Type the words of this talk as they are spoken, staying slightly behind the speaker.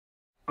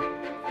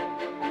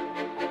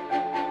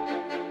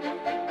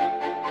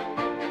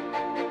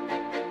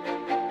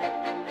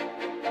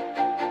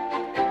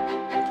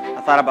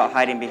I thought about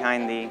hiding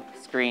behind the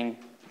screen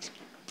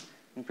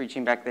and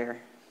preaching back there.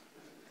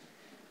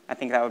 I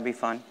think that would be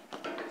fun.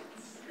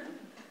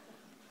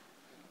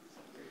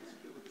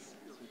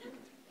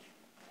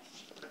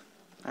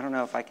 I don't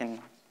know if I can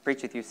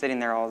preach with you sitting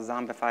there all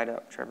zombified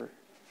up, Trevor.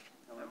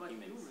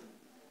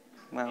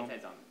 Well,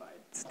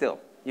 still,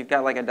 you've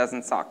got like a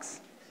dozen socks.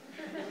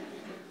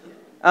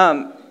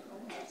 How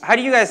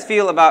do you guys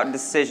feel about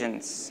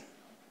decisions?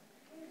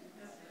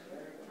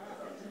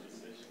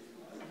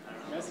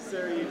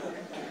 Necessary.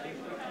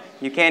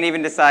 You can't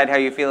even decide how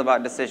you feel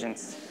about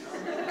decisions.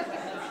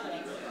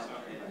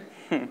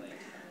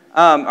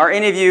 Are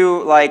any of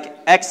you like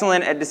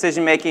excellent at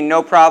decision making,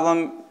 no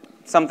problem?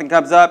 Something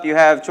comes up, you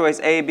have choice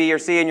A, B, or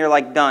C, and you're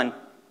like done.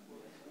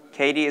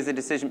 Katie is a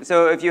decision.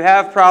 So if you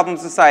have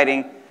problems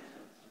deciding,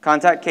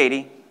 contact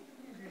Katie.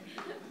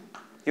 Do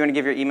you want to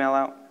give your email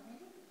out?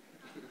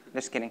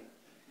 Just kidding.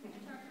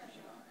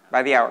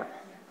 By the hour.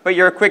 But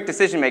you're a quick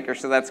decision maker,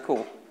 so that's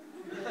cool.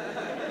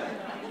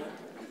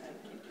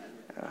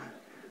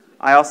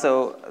 I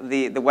also,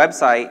 the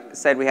website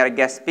said we had a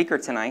guest speaker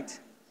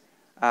tonight.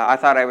 I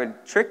thought I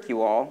would trick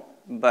you all,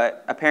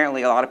 but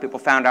apparently a lot of people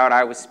found out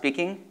I was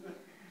speaking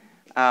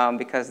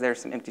because there's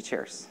some empty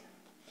chairs.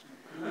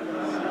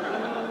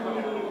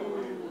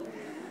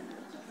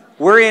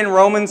 We're in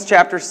Romans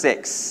chapter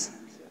 6.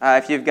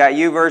 If you've got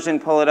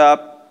YouVersion, pull it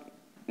up.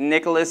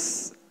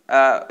 Nicholas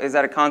is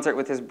at a concert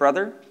with his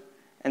brother,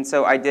 and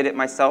so I did it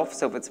myself,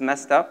 so if it's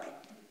messed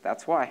up,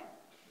 that's why.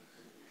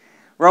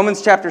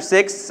 Romans chapter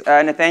 6,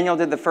 Nathaniel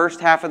did the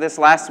first half of this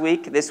last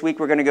week. This week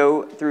we're going to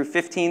go through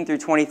 15 through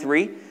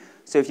 23.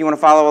 So if you want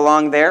to follow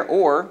along there,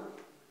 or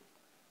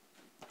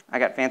I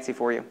got fancy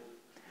for you.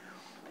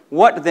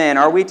 What then?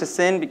 Are we to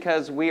sin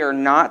because we are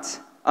not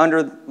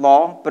under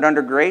law, but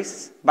under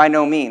grace? By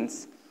no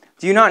means.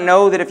 Do you not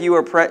know that if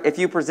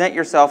you present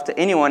yourself to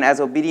anyone as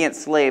obedient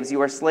slaves, you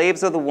are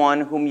slaves of the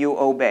one whom you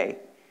obey,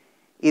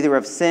 either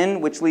of sin,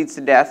 which leads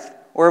to death,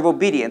 or of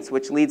obedience,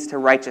 which leads to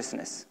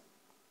righteousness?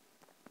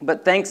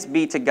 But thanks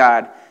be to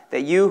God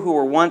that you who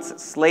were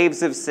once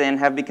slaves of sin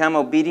have become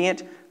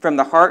obedient from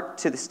the heart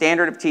to the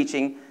standard of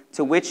teaching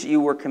to which you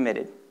were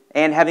committed,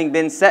 and having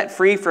been set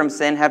free from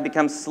sin have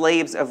become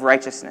slaves of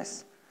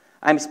righteousness.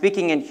 I'm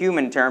speaking in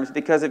human terms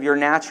because of your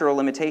natural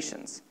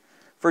limitations.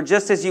 For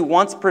just as you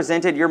once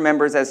presented your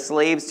members as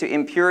slaves to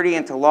impurity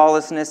and to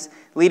lawlessness,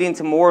 leading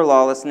to more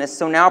lawlessness,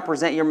 so now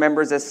present your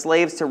members as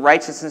slaves to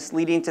righteousness,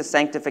 leading to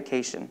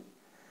sanctification.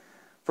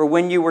 For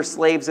when you were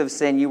slaves of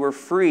sin, you were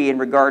free in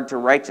regard to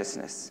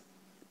righteousness.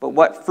 But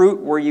what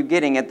fruit were you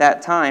getting at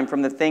that time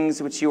from the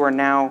things which you are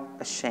now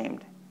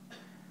ashamed?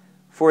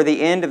 For the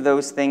end of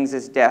those things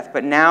is death.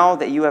 But now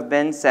that you have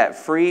been set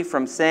free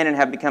from sin and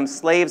have become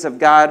slaves of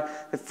God,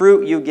 the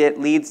fruit you get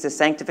leads to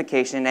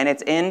sanctification, and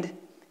its end,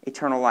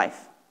 eternal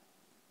life.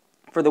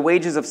 For the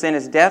wages of sin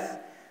is death,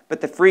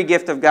 but the free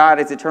gift of God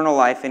is eternal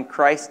life in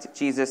Christ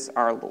Jesus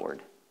our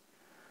Lord.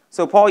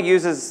 So Paul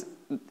uses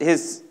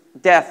his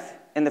death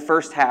in the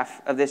first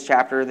half of this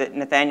chapter that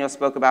Nathaniel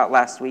spoke about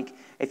last week.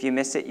 If you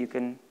missed it, you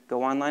can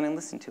go online and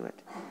listen to it.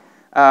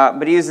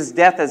 But he uses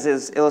death as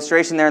his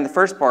illustration there in the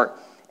first part.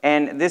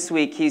 And this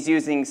week, he's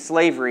using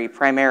slavery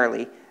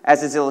primarily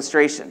as his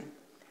illustration.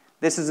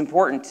 This is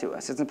important to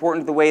us. It's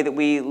important to the way that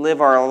we live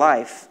our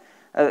life.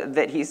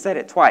 That he said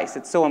it twice.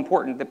 It's so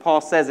important that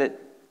Paul says it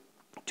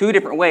two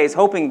different ways,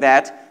 hoping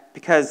that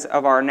because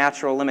of our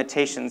natural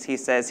limitations, he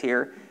says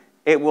here,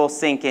 it will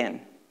sink in.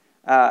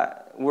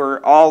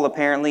 We're all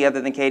apparently,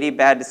 other than Katie,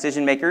 bad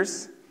decision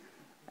makers.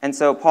 And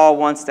so Paul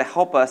wants to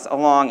help us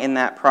along in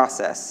that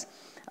process.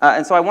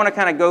 And so I want to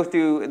kind of go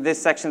through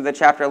this section of the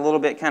chapter a little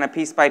bit kind of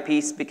piece by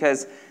piece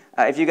because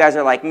if you guys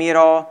are like me at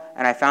all,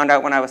 and I found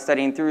out when I was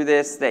studying through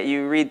this that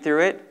you read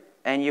through it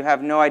and you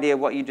have no idea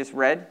what you just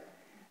read.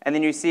 And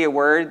then you see a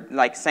word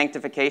like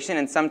sanctification,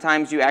 and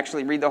sometimes you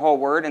actually read the whole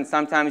word, and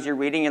sometimes you're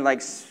reading and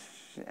like,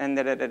 and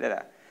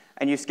da-da-da-da-da.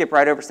 And you skip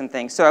right over some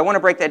things. So I want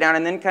to break that down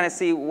and then kind of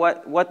see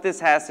what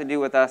this has to do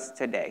with us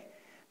today.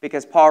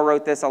 Because Paul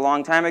wrote this a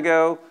long time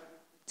ago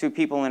to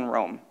people in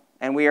Rome.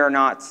 And we are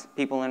not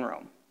people in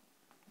Rome.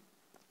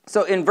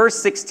 So in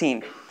verse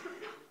 16,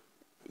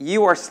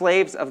 you are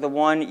slaves of the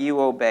one you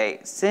obey.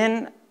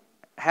 Sin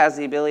has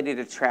the ability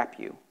to trap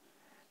you.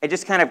 It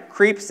just kind of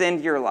creeps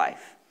into your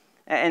life.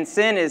 And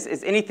sin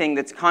is anything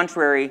that's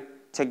contrary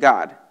to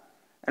God.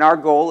 And our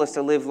goal is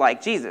to live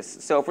like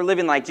Jesus. So if we're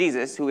living like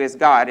Jesus, who is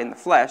God in the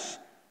flesh,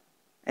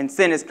 and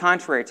sin is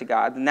contrary to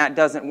God, then that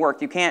doesn't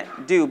work. You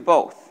can't do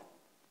both.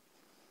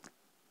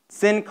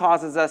 Sin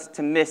causes us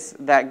to miss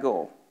that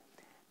goal.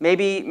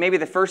 Maybe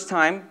the first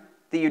time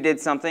that you did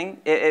something,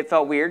 it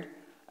felt weird.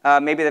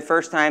 Maybe the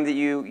first time that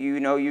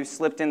you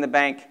slipped in the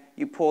bank,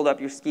 you pulled up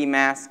your ski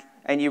mask,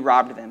 and you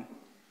robbed them.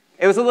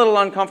 It was a little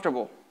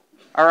uncomfortable,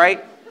 all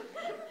right?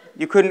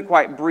 You couldn't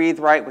quite breathe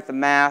right with the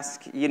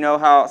mask. You know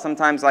how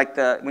sometimes like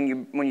when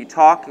you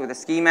talk with a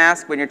ski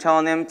mask, when you're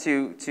telling them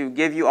to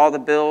give you all the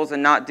bills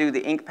and not do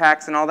the ink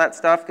packs and all that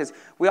stuff, because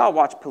we all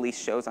watch police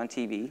shows on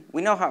TV.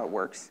 We know how it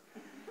works.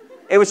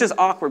 it was just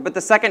awkward. But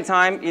the second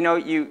time,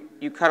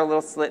 you cut a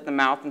little slit in the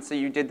mouth, and so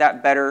you did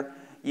that better.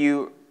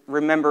 You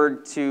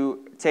remembered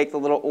to take the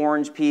little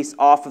orange piece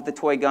off of the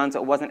toy gun so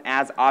it wasn't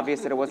as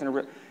obvious that it wasn't a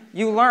real.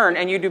 You learn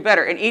and you do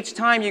better. And each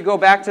time you go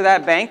back to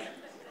that bank,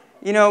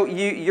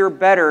 you're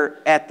better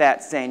at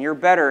that sin. You're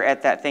better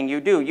at that thing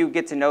you do. You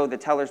get to know the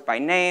tellers by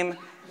name.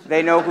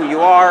 They know who you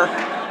are.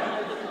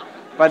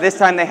 By this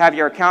time, they have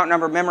your account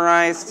number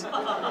memorized.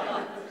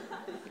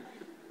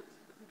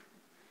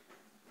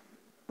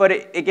 But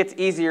it gets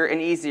easier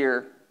and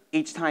easier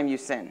each time you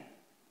sin.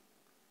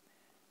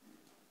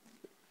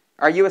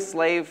 Are you a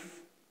slave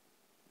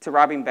to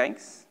robbing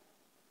banks?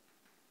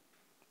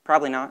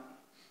 Probably not.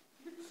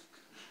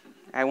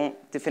 I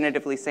won't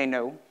definitively say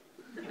no.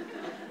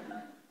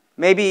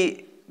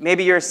 Maybe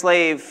you're a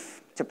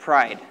slave to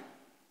pride.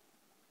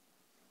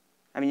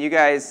 I mean, you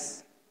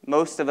guys,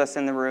 most of us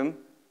in the room,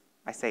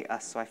 I say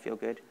us so I feel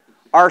good,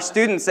 are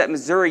students at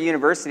Missouri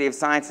University of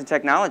Science and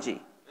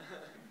Technology.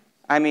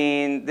 I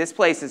mean, this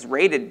place is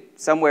rated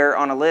somewhere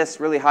on a list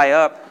really high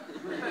up.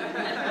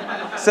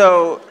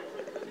 So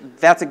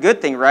that's a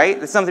good thing, right?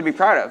 That's something to be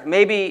proud of.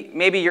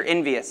 Maybe you're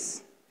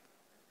envious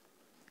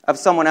of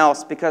someone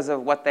else because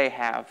of what they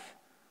have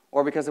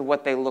or because of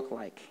what they look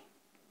like.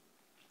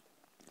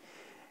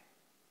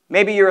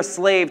 Maybe you're a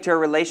slave to a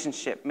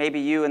relationship. Maybe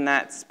you and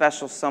that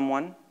special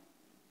someone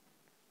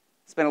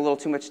spent a little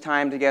too much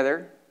time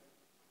together,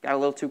 got a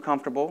little too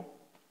comfortable.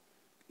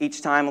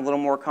 Each time a little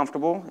more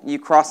comfortable. You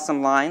cross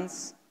some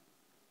lines.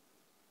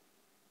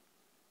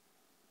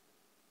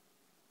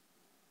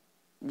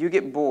 You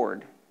get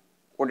bored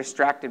or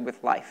distracted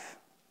with life.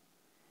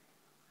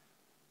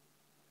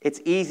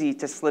 It's easy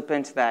to slip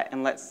into that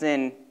and let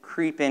sin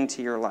creep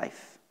into your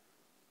life.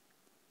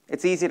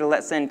 It's easy to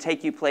let sin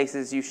take you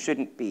places you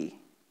shouldn't be.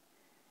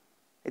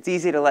 It's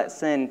easy to let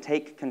sin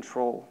take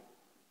control.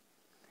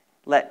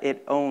 Let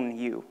it own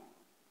you.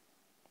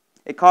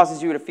 It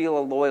causes you to feel a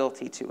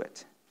loyalty to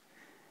it.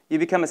 You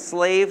become a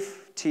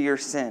slave to your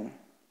sin.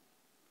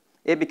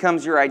 It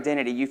becomes your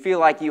identity. You feel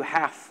like you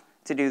have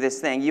to do this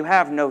thing. You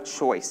have no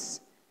choice.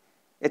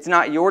 It's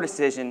not your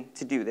decision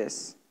to do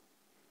this.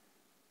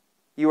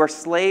 You are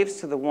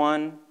slaves to the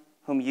one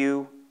whom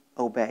you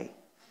obey.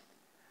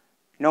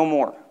 No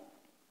more.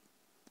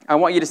 I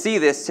want you to see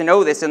this, to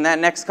know this in that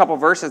next couple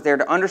verses there,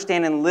 to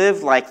understand and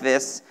live like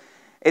this.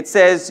 It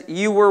says,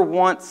 you were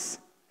once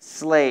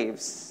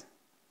slaves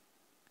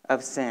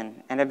of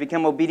sin and have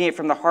become obedient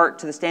from the heart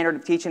to the standard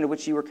of teaching to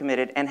which you were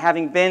committed, and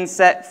having been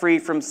set free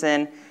from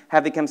sin,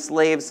 have become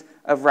slaves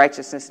of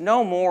righteousness.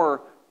 No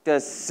more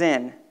does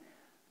sin,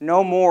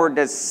 no more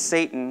does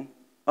Satan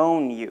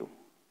own you.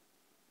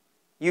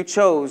 You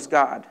chose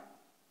God.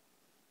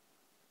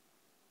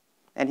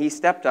 And he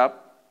stepped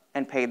up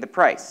and paid the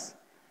price.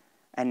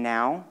 And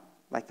now,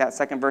 like that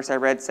second verse I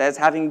read says,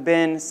 having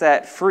been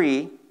set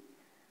free,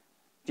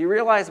 do you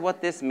realize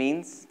what this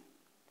means?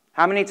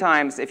 How many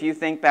times, if you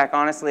think back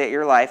honestly at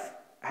your life,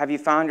 have you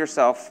found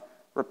yourself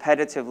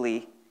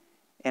repetitively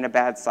in a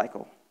bad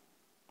cycle?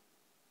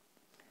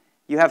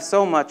 You have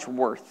so much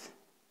worth.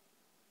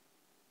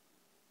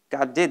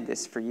 God did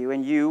this for you,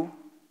 and you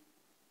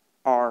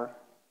are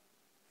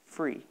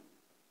free.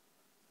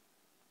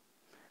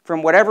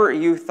 From whatever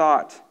you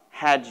thought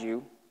had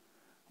you,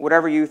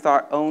 whatever you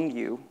thought owned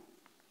you,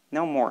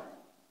 no more.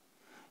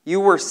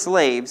 You were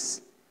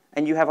slaves,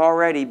 and you have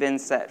already been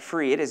set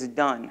free. It is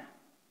done.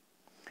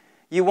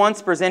 You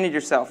once presented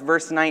yourself,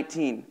 verse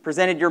 19,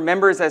 presented your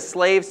members as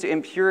slaves to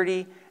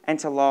impurity and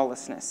to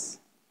lawlessness.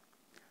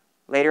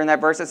 Later in that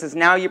verse it says,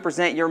 now you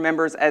present your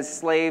members as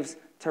slaves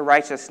to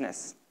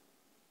righteousness.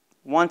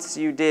 Once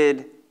you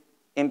did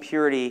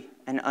impurity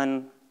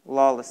and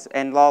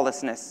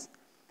lawlessness.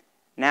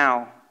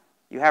 Now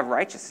you have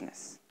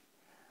righteousness.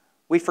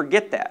 We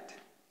forget that.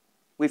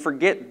 We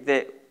forget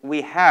that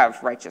we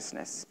have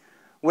righteousness.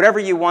 Whatever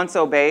you once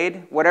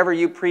obeyed, whatever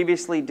you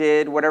previously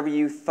did, whatever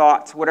you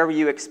thought, whatever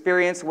you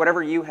experienced,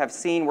 whatever you have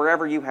seen,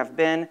 wherever you have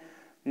been,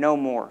 no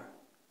more.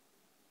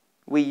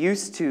 We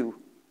used to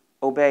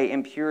obey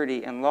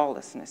impurity and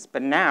lawlessness,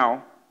 but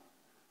now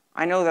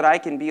I know that I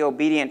can be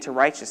obedient to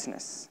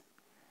righteousness.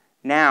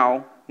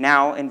 Now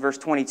in verse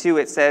 22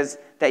 it says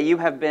that you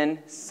have been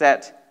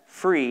set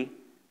free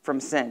from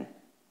sin.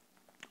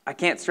 I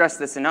can't stress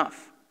this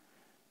enough.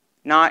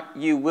 Not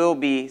you will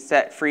be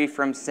set free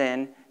from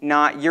sin,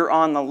 not you're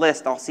on the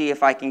list, I'll see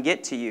if I can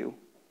get to you.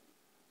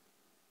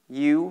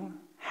 You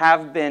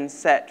have been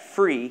set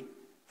free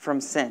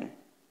from sin.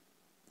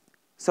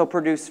 So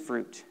produce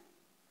fruit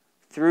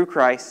through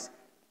Christ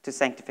to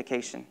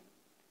sanctification.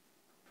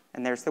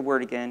 And there's the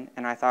word again,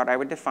 and I thought I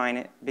would define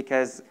it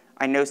because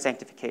I know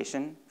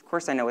sanctification. Of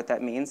course I know what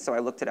that means, so I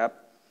looked it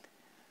up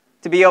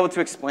to be able to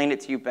explain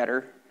it to you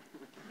better.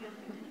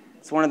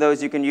 It's one of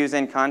those you can use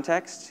in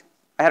context.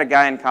 I had a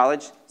guy in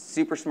college,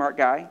 super smart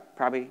guy,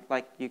 probably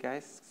like you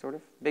guys, sort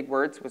of. Big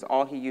words was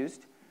all he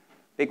used.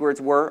 Big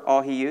words were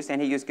all he used,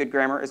 and he used good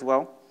grammar as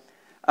well.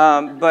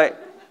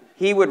 But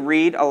he would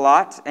read a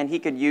lot, and he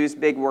could use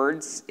big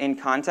words in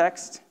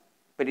context,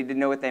 but he didn't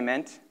know what they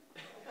meant.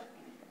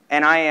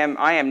 And I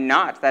am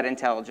not that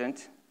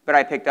intelligent. but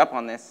I picked up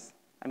on this.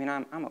 I mean,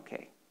 I'm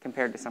okay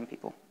compared to some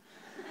people.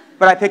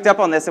 But I picked up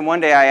on this, and one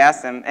day I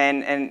asked him,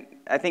 and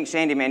I think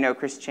Shandy may know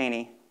Chris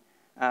Cheney.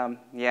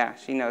 Yeah,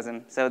 she knows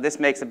him. So this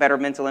makes a better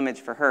mental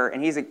image for her,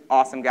 and he's an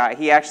awesome guy.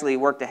 He actually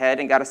worked ahead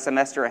and got a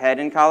semester ahead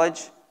in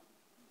college.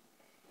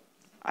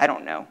 I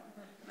don't know.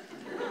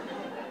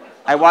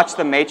 I watched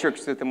The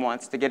Matrix with him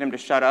once to get him to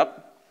shut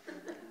up,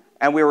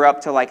 and we were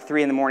up till like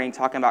 3 in the morning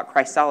talking about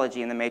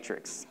Christology in The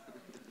Matrix.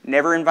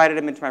 Never invited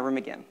him into my room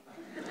again.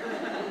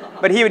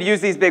 But he would use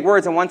these big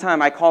words, and one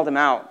time I called him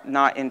out,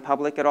 not in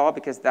public at all,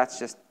 because that's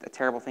just a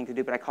terrible thing to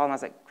do, but I called him, I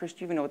was like, Chris, do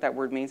you even know what that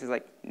word means? He's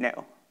like,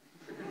 no.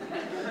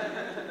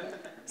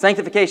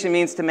 Sanctification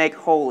means to make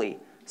holy.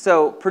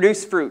 So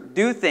produce fruit,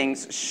 do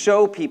things,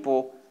 show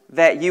people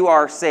that you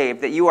are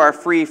saved, that you are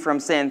free from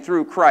sin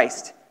through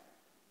Christ,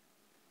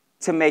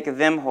 to make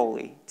them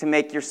holy, to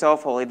make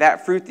yourself holy.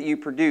 That fruit that you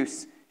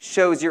produce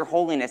shows your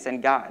holiness in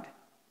God.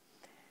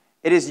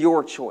 It is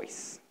your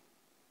choice.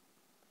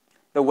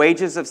 The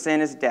wages of sin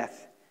is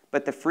death,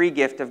 but the free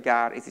gift of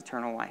God is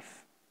eternal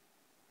life.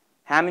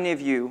 How many of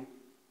you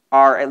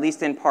are, at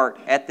least in part,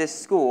 at this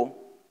school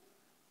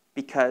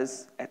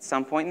because at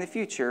some point in the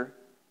future,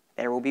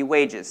 there will be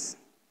wages?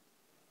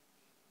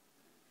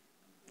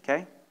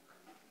 Okay?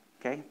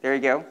 Okay, there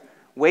you go.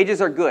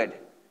 Wages are good,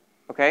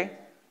 okay?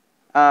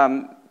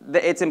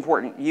 It's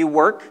important. You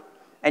work,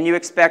 and you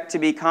expect to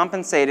be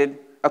compensated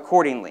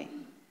accordingly.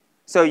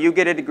 So you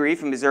get a degree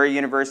from Missouri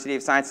University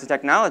of Science and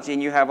Technology,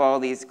 and you have all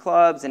these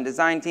clubs and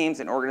design teams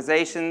and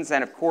organizations,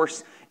 and of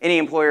course, any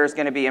employer is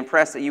going to be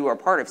impressed that you are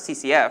part of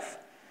CCF,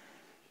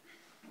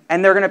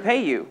 and they're going to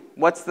pay you.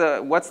 What's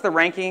the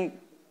ranking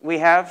we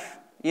have?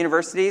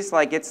 Universities,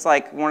 like it's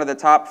like one of the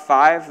top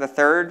 5, the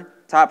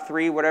third, top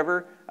 3,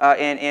 whatever,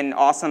 in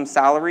awesome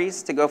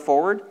salaries to go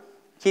forward.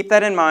 Keep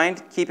that in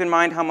mind. Keep in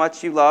mind how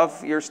much you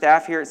love your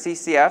staff here at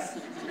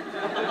CCF.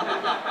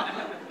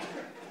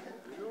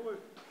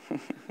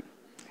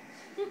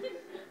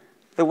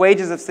 The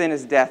wages of sin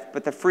is death,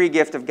 but the free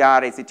gift of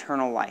God is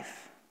eternal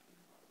life.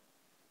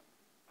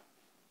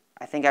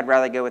 I think I'd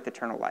rather go with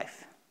eternal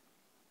life.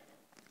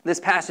 This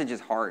passage is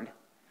hard.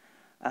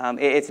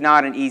 It's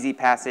not an easy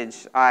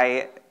passage.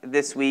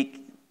 This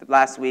week,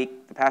 last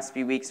week, the past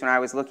few weeks, when I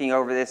was looking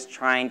over this,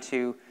 trying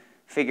to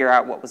figure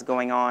out what was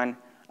going on,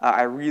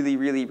 I really,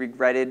 really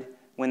regretted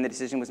when the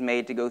decision was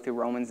made to go through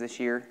Romans this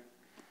year.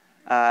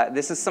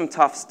 This is some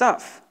tough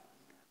stuff,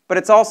 but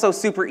it's also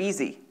super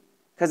easy.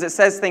 Because it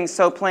says things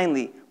so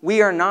plainly.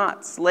 We are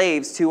not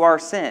slaves to our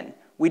sin.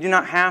 We do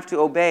not have to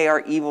obey our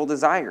evil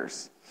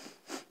desires.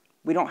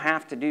 We don't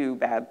have to do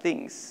bad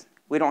things.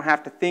 We don't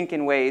have to think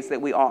in ways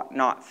that we ought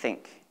not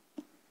think.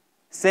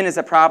 Sin is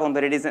a problem,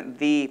 but it isn't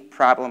the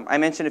problem. I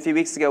mentioned a few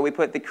weeks ago we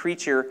put the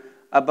creature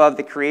above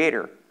the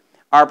creator.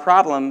 Our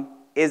problem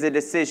is a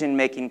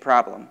decision-making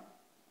problem.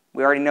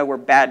 We already know we're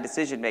bad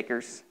decision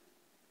makers.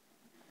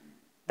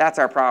 That's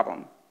our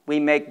problem. We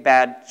make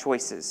bad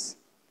choices.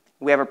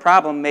 We have a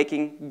problem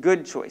making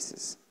good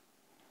choices.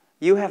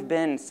 You have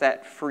been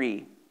set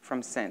free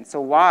from sin.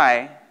 So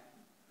why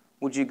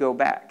would you go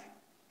back?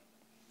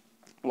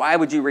 Why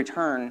would you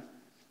return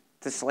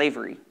to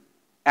slavery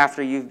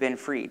after you've been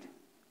freed?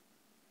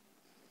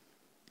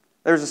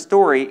 There's a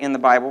story in the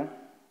Bible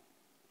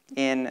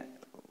in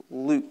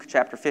Luke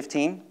chapter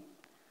 15.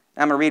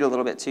 I'm going to read a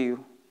little bit to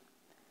you.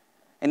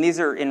 And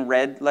these are in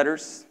red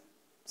letters,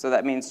 so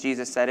that means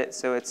Jesus said it,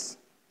 so it's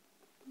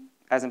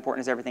as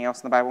important as everything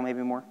else in the Bible,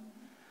 maybe more.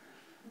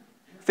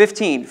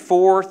 15,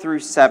 4 through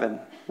 7.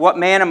 What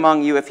man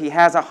among you, if he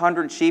has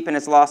 100 sheep and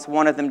has lost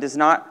one of them, does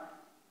not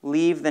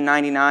leave the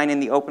 99 in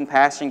the open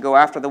pasture and go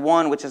after the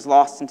one which is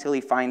lost until he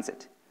finds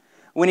it?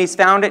 When he's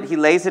found it, he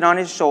lays it on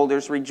his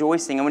shoulders,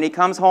 rejoicing. And when he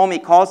comes home, he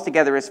calls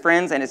together his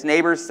friends and his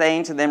neighbors,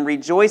 saying to them,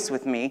 "Rejoice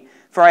with me,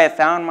 for I have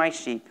found my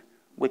sheep,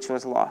 which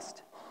was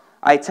lost."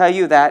 I tell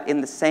you that in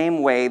the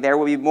same way, there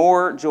will be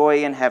more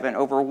joy in heaven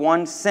over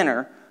one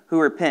sinner who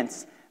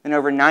repents than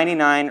over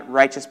 99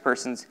 righteous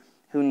persons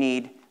who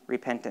need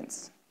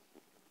repentance.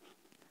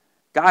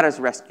 God has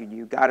rescued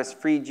you. God has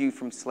freed you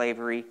from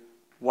slavery.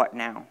 What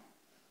now?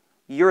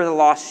 You're the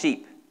lost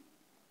sheep.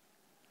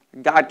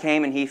 God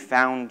came and he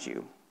found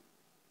you.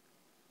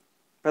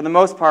 For the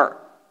most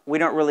part, we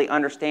don't really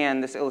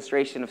understand this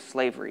illustration of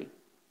slavery.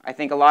 I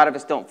think a lot of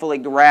us don't fully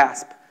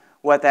grasp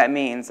what that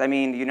means. I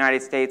mean, the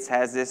United States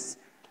has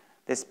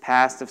this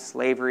past of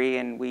slavery,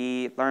 and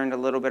we learned a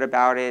little bit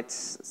about it.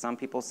 Some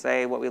people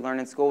say what we learned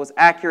in school was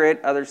accurate.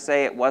 Others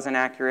say it wasn't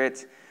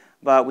accurate.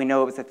 But we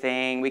know it was a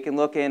thing. We can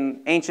look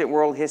in ancient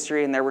world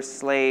history, and there were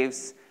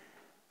slaves.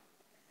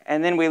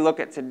 And then we look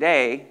at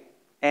today,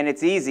 and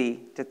it's easy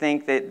to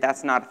think that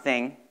that's not a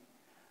thing.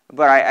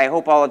 But I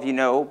hope all of you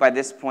know by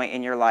this point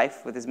in your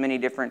life, with as many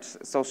different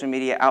social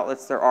media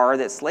outlets there are,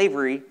 that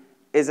slavery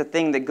is a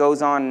thing that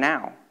goes on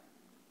now.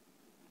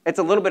 It's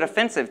a little bit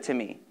offensive to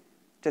me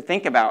to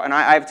think about. And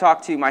I've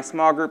talked to my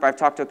small group, I've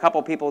talked to a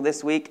couple people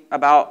this week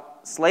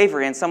about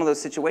slavery and some of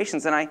those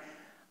situations, and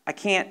I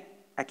can't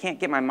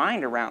get my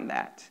mind around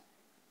that.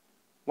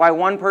 Why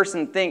one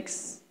person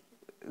thinks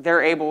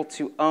they're able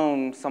to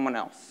own someone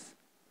else.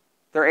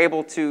 they're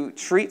able to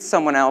treat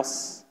someone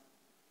else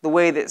the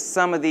way that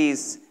some of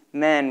these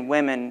men,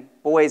 women,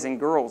 boys, and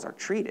girls are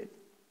treated.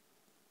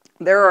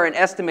 There are an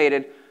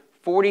estimated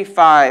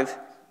 45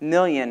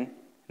 million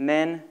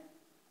men,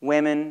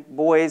 women,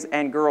 boys,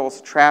 and girls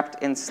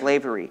trapped in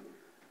slavery.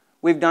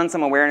 We've done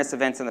some awareness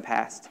events in the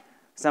past.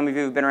 Some of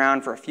you have been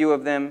around for a few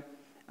of them.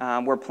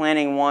 We're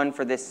planning one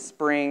for this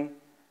spring.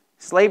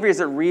 Slavery is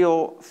a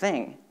real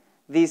thing.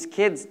 These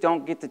kids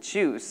don't get to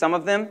choose. Some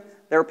of them,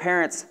 their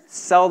parents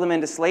sell them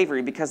into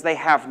slavery because they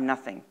have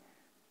nothing.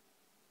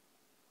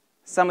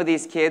 Some of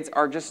these kids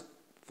are just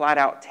flat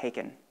out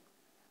taken.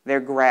 They're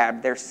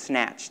grabbed, they're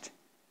snatched,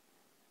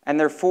 and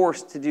they're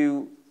forced to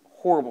do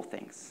horrible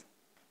things.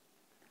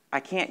 I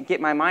can't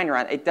get my mind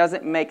around it. It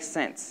doesn't make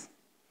sense.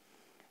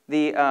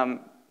 The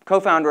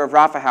co-founder of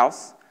Rafa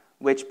House,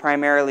 which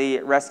primarily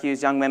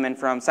rescues young women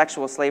from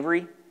sexual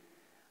slavery,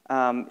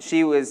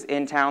 she was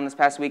in town this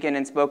past weekend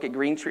and spoke at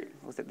Green Tree.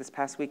 Was it this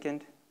past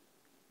weekend?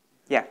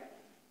 Yeah.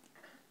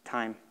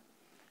 Time.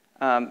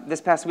 This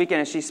past weekend,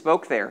 and she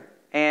spoke there.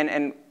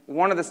 And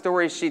one of the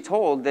stories she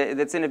told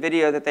that's in a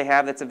video that they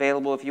have that's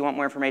available, if you want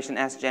more information,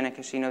 ask Jenna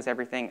because she knows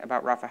everything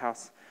about Rafa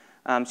House.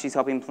 She's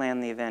helping plan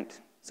the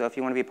event. So if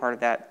you want to be a part of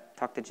that,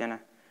 talk to Jenna.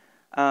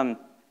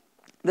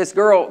 This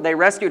girl, they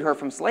rescued her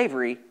from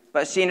slavery,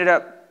 but she ended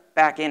up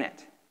back in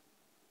it.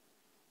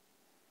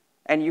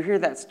 And you hear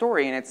that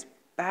story, and it's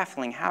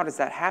baffling. How does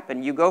that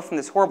happen? You go from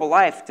this horrible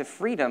life to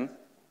freedom,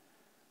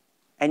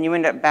 and you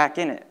end up back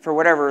in it for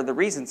whatever the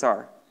reasons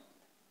are.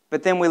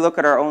 But then we look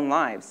at our own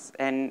lives,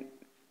 and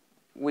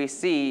we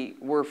see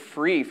we're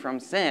free from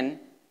sin,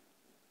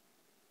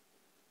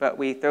 but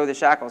we throw the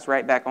shackles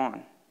right back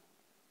on.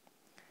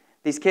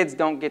 These kids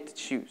don't get to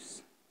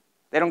choose.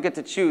 They don't get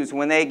to choose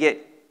when they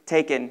get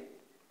taken,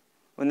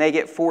 when they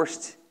get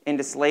forced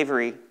into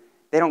slavery.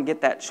 They don't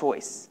get that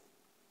choice.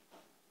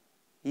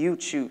 You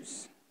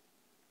choose.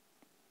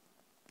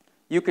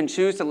 You can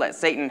choose to let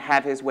Satan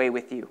have his way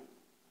with you,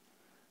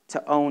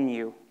 to own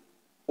you,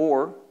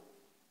 or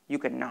you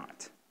can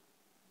not.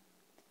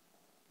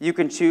 You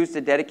can choose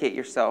to dedicate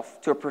yourself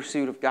to a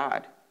pursuit of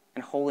God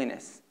and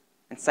holiness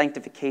and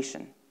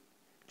sanctification,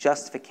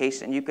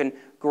 justification. You can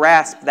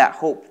grasp that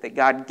hope that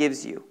God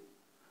gives you,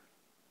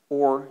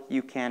 or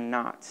you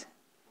cannot.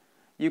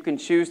 You can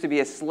choose to be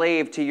a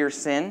slave to your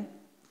sin,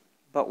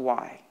 but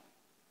why?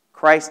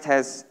 Christ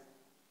has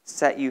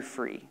set you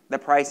free. The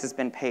price has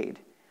been paid.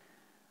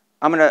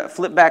 I'm going to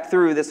flip back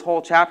through this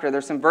whole chapter.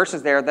 There's some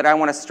verses there that I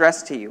want to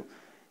stress to you.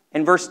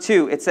 In verse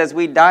 2, it says,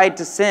 "We died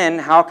to sin.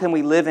 How can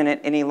we live in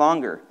it any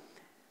longer?"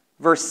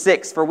 Verse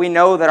 6, "For we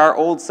know that our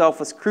old self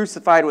was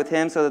crucified with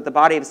him so that the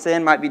body of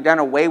sin might be done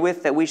away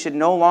with, that we should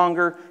no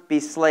longer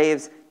be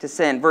slaves to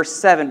sin." Verse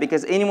 7,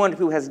 "Because anyone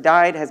who has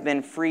died has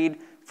been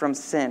freed from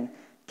sin.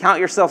 Count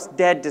yourselves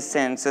dead to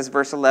sin," says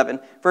verse 11.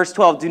 Verse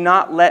 12, "Do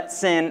not let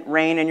sin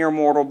reign in your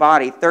mortal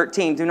body."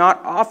 13, "Do not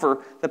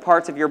offer the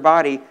parts of your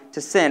body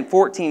to sin."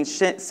 14,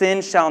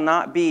 "Sin shall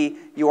not be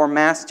your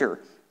master."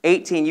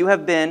 18, "You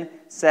have been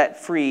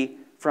set free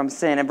from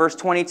sin." And verse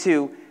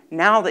 22,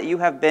 "Now that you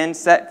have been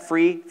set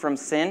free from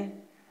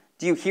sin,"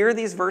 do you hear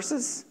these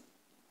verses?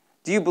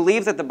 Do you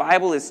believe that the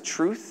Bible is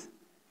truth?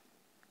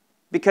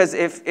 Because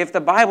if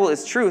the Bible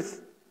is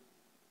truth,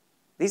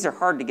 these are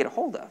hard to get a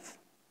hold of.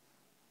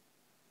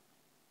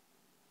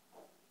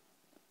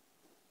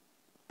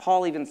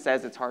 Paul even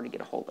says it's hard to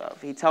get a hold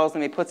of. He tells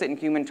them, he puts it in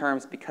human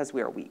terms, because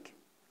we are weak,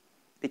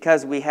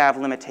 because we have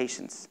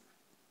limitations.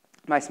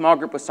 My small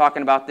group was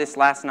talking about this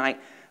last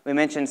night. We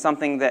mentioned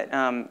something that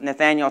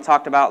Nathaniel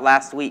talked about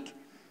last week.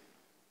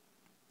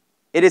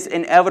 "It is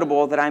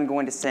inevitable that I'm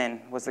going to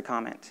sin," was the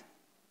comment.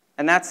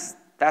 And that's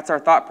our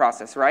thought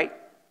process, right?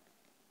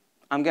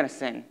 I'm going to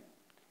sin.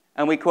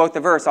 And we quote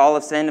the verse, "All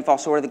have sinned and fall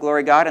short of the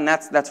glory of God," and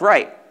that's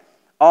right.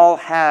 All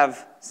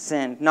have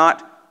sinned.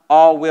 Not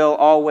all will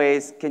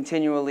always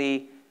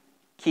continually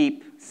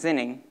keep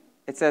sinning.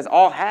 It says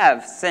all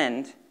have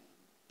sinned.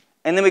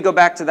 And then we go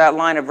back to that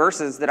line of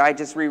verses that I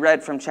just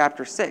reread from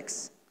chapter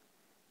 6.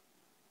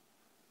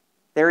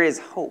 There is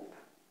hope.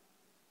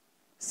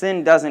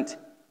 Sin doesn't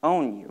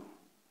own you.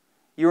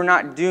 You're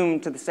not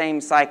doomed to the same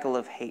cycle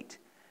of hate,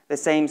 the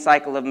same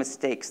cycle of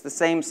mistakes, the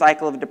same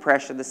cycle of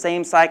depression, the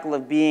same cycle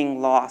of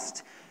being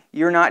lost.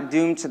 You're not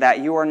doomed to that.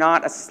 You are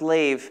not a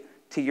slave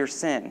to your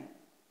sin.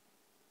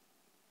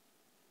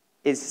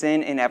 Is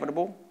sin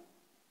inevitable?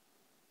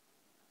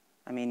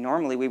 I mean,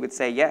 normally we would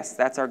say yes,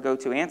 that's our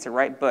go-to answer,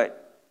 right?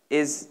 But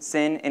is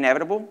sin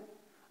inevitable?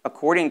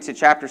 According to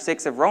chapter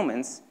 6 of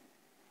Romans,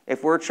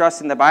 if we're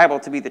trusting the Bible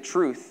to be the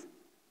truth,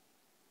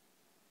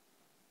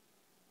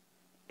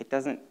 it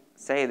doesn't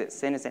say that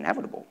sin is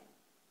inevitable.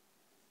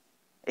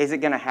 Is it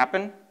going to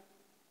happen?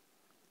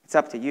 It's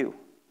up to you.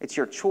 It's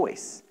your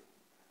choice.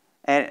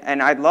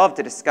 And I'd love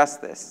to discuss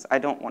this. I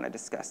don't want to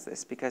discuss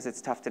this because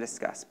it's tough to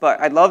discuss. But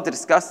I'd love to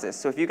discuss this.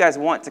 So if you guys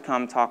want to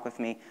come talk with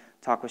me,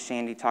 talk with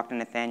Shandy, talk to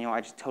Nathaniel,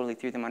 I just totally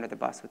threw them under the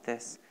bus with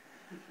this.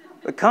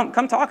 But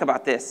come talk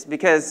about this,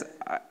 because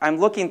I'm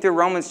looking through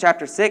Romans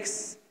chapter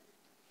 6,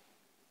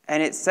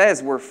 and it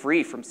says we're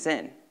free from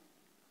sin.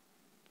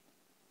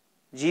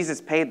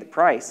 Jesus paid the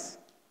price.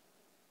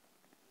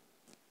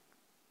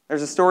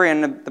 There's a story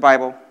in the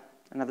Bible,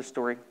 another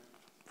story.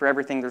 For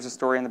everything, there's a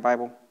story in the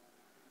Bible.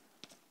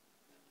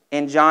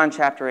 In John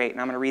chapter 8,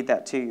 and I'm going to read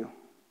that to you.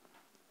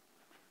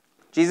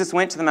 Jesus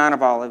went to the Mount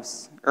of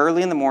Olives.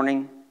 Early in the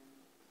morning,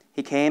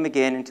 he came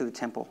again into the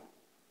temple.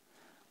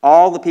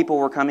 All the people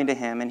were coming to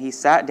him, and he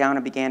sat down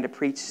and began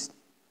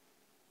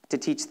to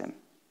teach them.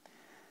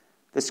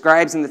 The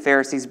scribes and the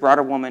Pharisees brought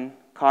a woman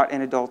caught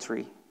in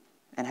adultery,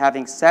 and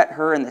having set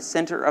her in the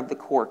center of the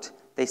court,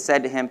 they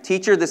said to him,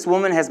 "Teacher, this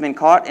woman has been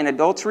caught in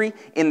adultery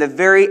in the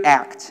very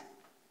act.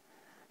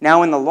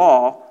 Now in the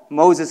law,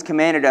 Moses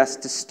commanded us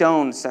to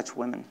stone such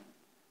women.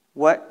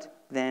 What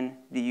then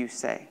do you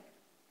say?"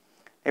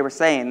 They were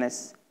saying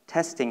this,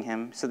 testing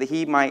him, so that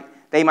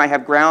they might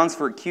have grounds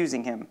for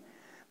accusing him.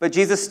 But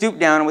Jesus stooped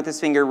down and with his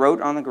finger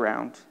wrote on the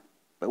ground.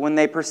 But when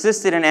they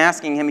persisted in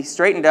asking him, he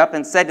straightened up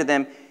and said to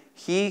them,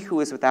 "He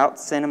who is without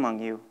sin among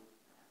you,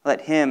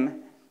 let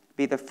him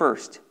be the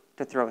first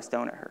to throw a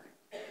stone at her."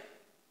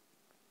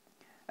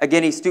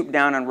 Again he stooped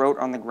down and wrote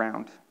on the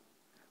ground.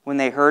 When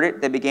they heard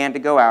it, they began to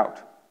go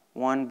out,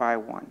 one by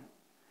one,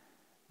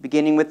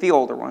 beginning with the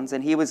older ones,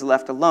 and he was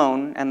left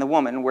alone, and the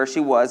woman where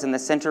she was in the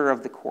center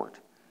of the court.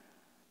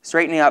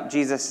 Straightening up,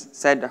 Jesus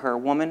said to her,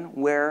 "Woman,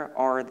 where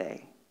are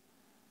they?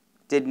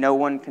 Did no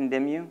one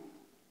condemn you?"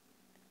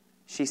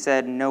 She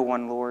said, "No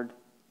one, Lord."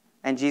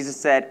 And Jesus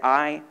said,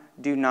 "I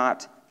do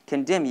not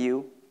condemn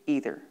you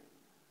either.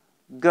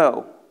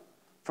 Go,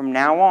 from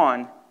now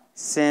on,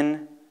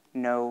 sin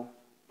no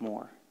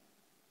more."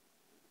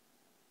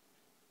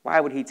 Why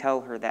would he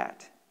tell her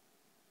that?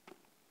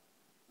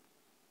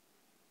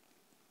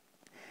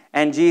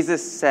 And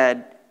Jesus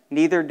said,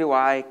 "Neither do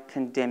I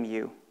condemn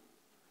you.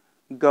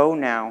 Go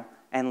now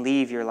and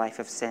leave your life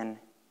of sin,"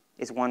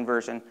 is one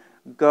version.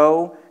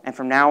 Go, and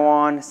from now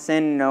on,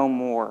 sin no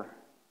more.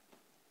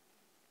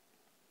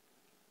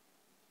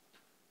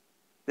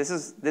 This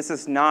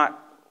is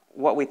not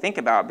what we think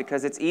about,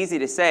 because it's easy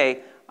to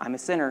say, "I'm a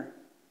sinner.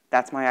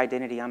 That's my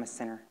identity. I'm a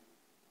sinner.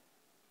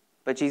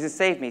 But Jesus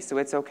saved me, so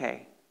it's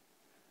okay.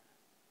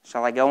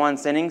 Shall I go on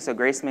sinning so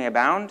grace may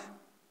abound?"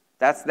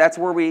 That's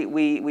where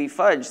we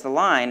fudge the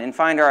line and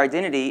find our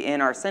identity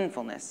in our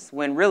sinfulness,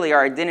 when really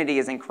our identity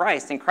is in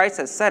Christ, and Christ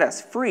has set us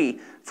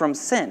free from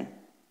sin.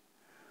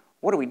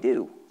 What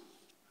do?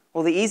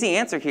 Well, the easy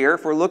answer here,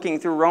 if we're looking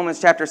through Romans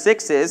chapter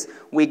 6, is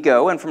we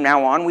go, and from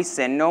now on we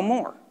sin no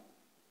more.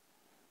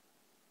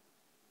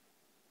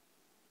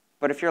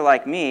 But if you're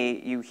like me,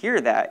 you hear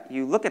that,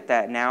 you look at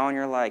that now, and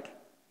you're like,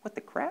 what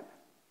the crap?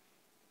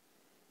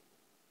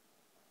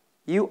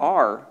 You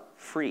are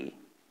free.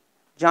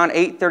 John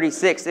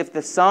 8:36, if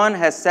the Son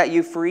has set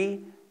you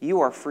free, you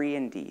are free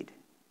indeed.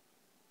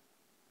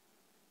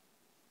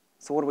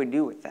 So what do we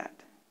do with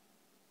that?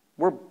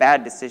 We're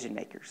bad decision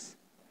makers.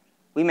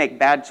 We make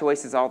bad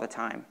choices all the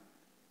time.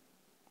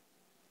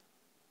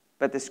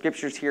 But the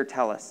scriptures here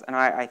tell us, and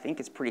I think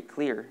it's pretty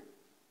clear,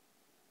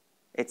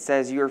 it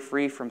says you're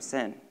free from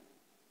sin.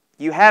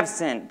 You have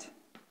sinned.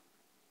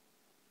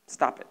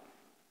 Stop it.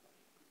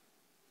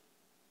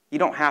 You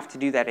don't have to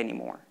do that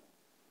anymore.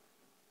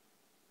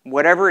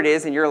 Whatever it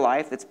is in your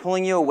life that's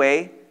pulling you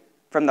away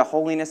from the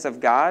holiness of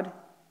God,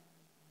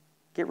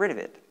 get rid of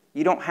it.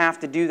 You don't have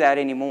to do that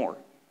anymore.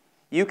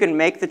 You can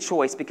make the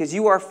choice because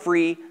you are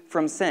free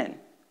from sin.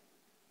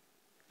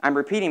 I'm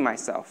repeating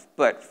myself,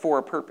 but for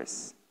a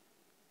purpose.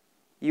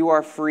 You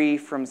are free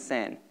from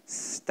sin.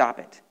 Stop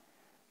it.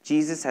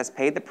 Jesus has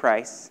paid the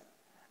price.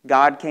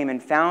 God came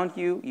and found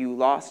you, you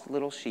lost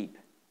little sheep.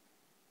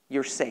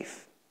 You're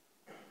safe.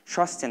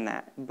 Trust in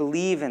that.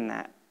 Believe in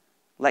that.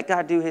 Let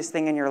God do his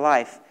thing in your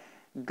life.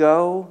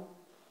 Go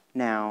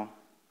now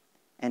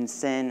and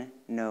sin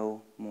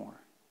no more.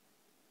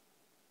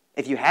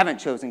 If you haven't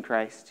chosen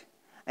Christ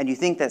and you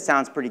think that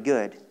sounds pretty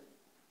good,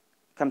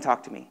 come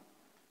talk to me.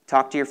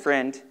 Talk to your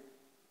friend.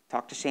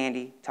 Talk to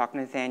Shandy. Talk to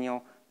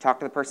Nathaniel. Talk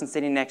to the person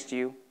sitting next to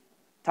you.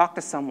 Talk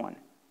to someone,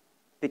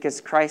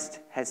 because Christ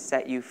has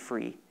set you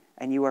free,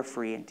 and you are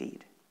free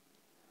indeed.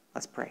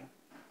 Let's pray.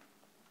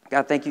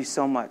 God, thank you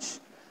so much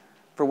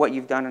for what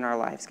you've done in our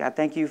lives. God,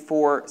 thank you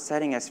for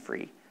setting us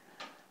free.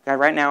 God,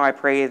 right now I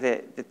pray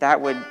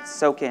that would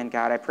soak in,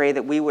 God. I pray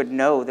that we would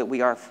know that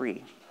we are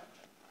free.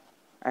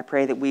 I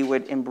pray that we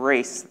would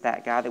embrace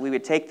that, God, that we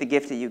would take the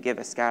gift that you give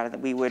us, God, and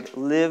that we would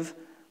live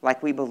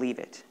like we believe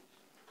it.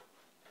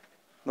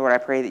 Lord, I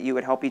pray that you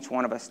would help each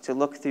one of us to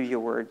look through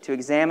your word, to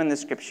examine the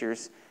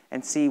scriptures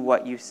and see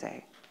what you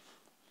say.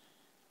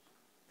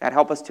 God,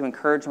 help us to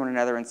encourage one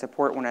another and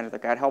support one another.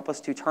 God, help us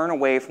to turn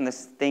away from the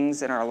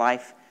things in our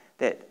life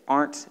that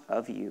aren't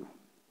of you.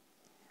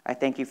 I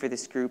thank you for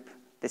this group,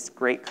 this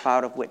great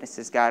cloud of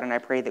witnesses, God, and I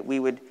pray that we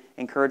would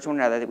encourage one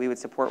another, that we would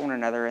support one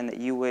another, and that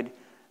you would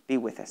be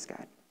with us,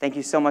 God. Thank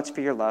you so much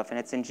for your love, and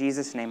it's in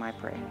Jesus' name I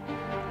pray.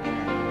 Amen.